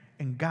creature,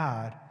 and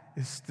God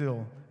is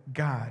still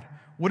God.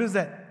 What does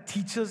that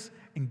teach us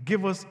and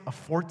give us a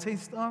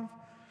foretaste of?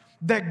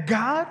 That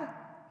God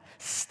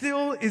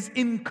still is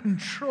in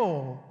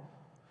control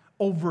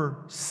over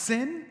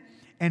sin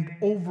and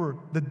over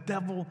the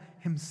devil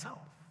himself.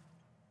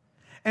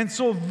 And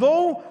so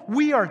though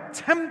we are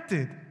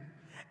tempted,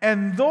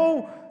 and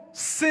though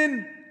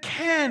sin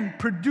can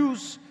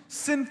produce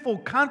sinful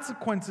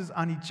consequences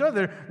on each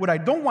other, what I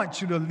don't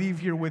want you to leave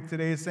here with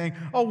today is saying,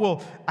 oh,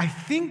 well, I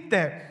think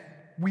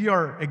that we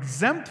are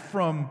exempt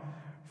from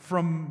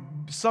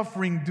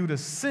suffering due to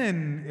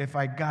sin if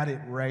I got it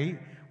right.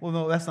 Well,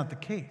 no, that's not the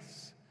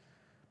case.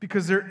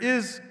 Because there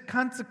is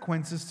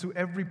consequences to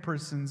every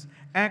person's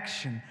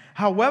action.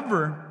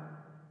 However,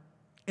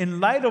 in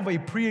light of a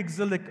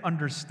pre-exilic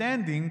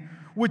understanding,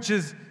 which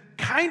is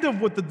kind of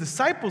what the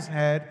disciples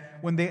had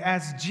when they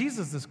asked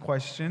Jesus this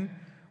question,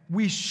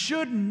 we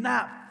should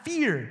not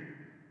fear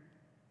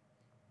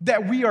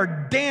that we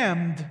are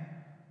damned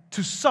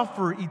to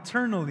suffer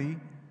eternally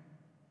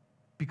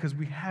because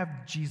we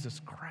have Jesus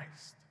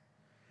Christ.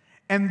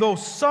 And though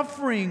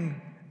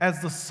suffering,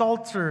 as the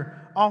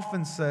Psalter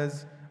often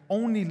says,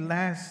 only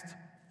lasts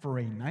for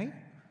a night,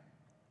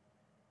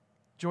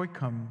 joy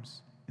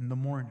comes in the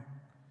morning.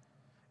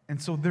 And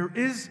so there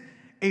is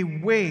a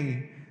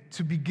way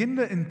to begin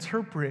to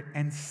interpret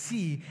and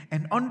see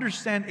and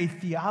understand a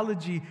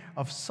theology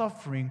of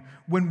suffering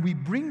when we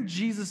bring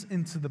Jesus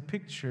into the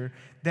picture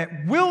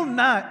that will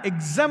not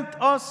exempt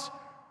us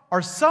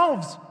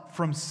ourselves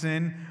from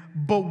sin,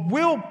 but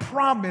will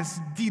promise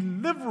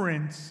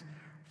deliverance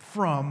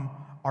from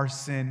our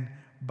sin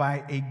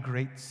by a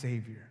great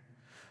Savior.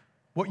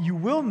 What you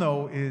will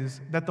know is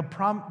that the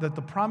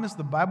promise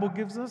the Bible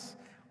gives us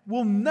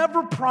will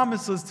never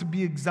promise us to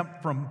be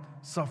exempt from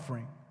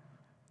suffering.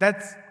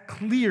 That's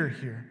clear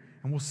here.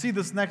 And we'll see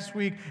this next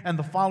week and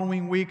the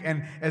following week.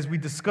 And as we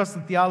discuss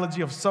the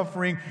theology of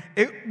suffering,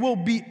 it will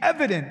be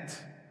evident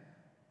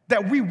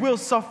that we will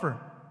suffer.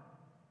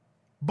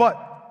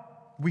 But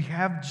we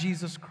have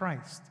Jesus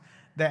Christ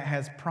that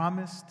has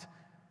promised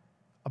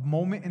a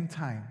moment in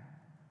time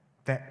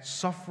that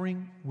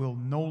suffering will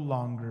no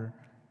longer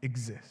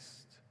exist.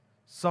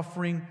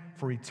 Suffering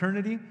for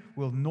eternity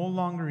will no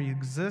longer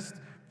exist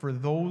for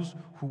those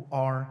who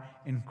are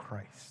in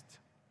Christ.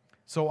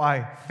 So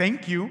I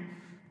thank you,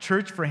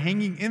 church, for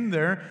hanging in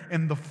there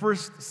in the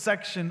first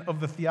section of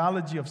the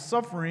theology of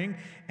suffering.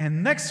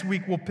 And next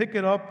week we'll pick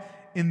it up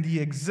in the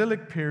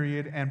exilic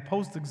period and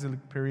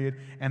post-exilic period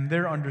and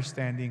their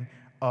understanding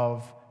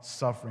of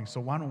suffering. So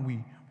why don't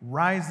we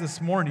rise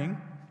this morning?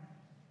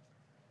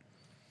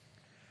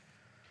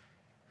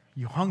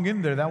 You hung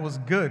in there. That was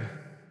good.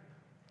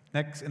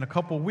 Next, in a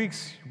couple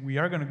weeks, we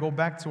are going to go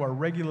back to our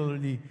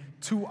regularly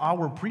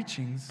 2-hour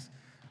preachings.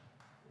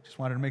 Just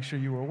wanted to make sure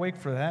you were awake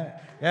for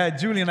that. Yeah,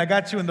 Julian, I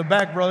got you in the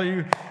back,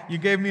 brother. You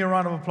gave me a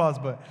round of applause,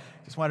 but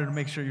just wanted to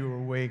make sure you were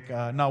awake.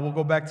 No, we'll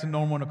go back to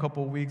normal in a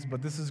couple of weeks,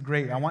 but this is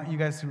great. I want you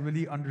guys to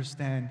really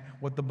understand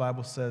what the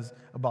Bible says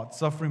about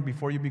suffering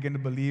before you begin to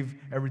believe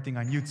everything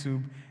on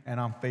YouTube and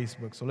on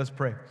Facebook. So let's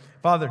pray.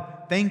 Father,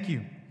 thank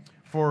you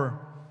for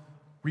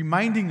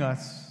reminding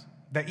us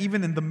that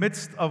even in the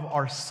midst of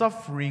our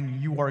suffering,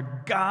 you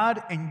are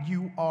God and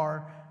you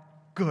are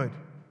good.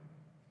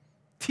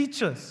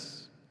 Teach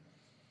us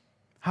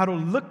how to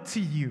look to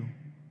you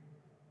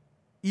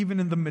even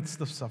in the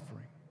midst of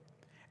suffering.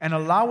 And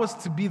allow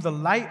us to be the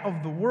light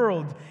of the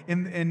world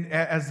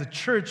as the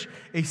church,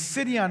 a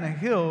city on a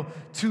hill,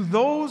 to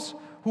those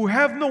who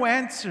have no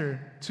answer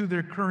to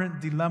their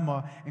current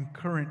dilemma and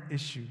current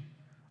issue.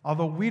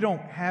 Although we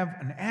don't have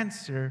an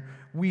answer,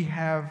 we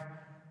have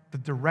the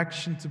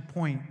direction to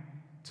point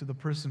to the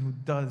person who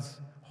does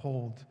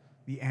hold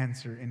the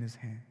answer in his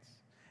hands.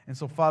 And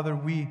so, Father,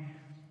 we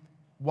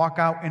walk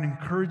out in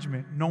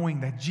encouragement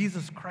knowing that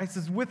Jesus Christ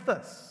is with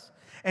us.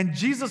 And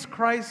Jesus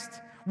Christ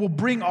will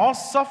bring all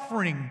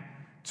suffering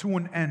to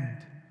an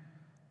end.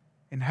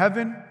 In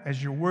heaven,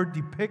 as your word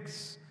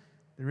depicts,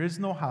 there is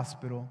no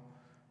hospital,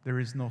 there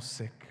is no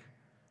sick.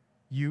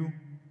 You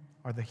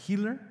are the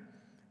healer,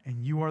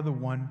 and you are the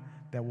one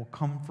that will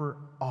comfort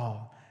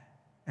all.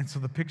 And so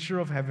the picture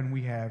of heaven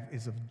we have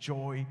is of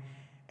joy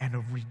and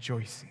of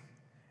rejoicing.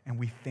 And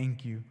we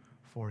thank you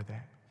for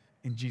that.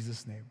 In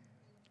Jesus' name,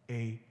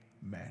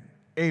 amen.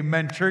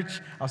 Amen,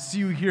 church. I'll see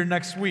you here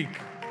next week.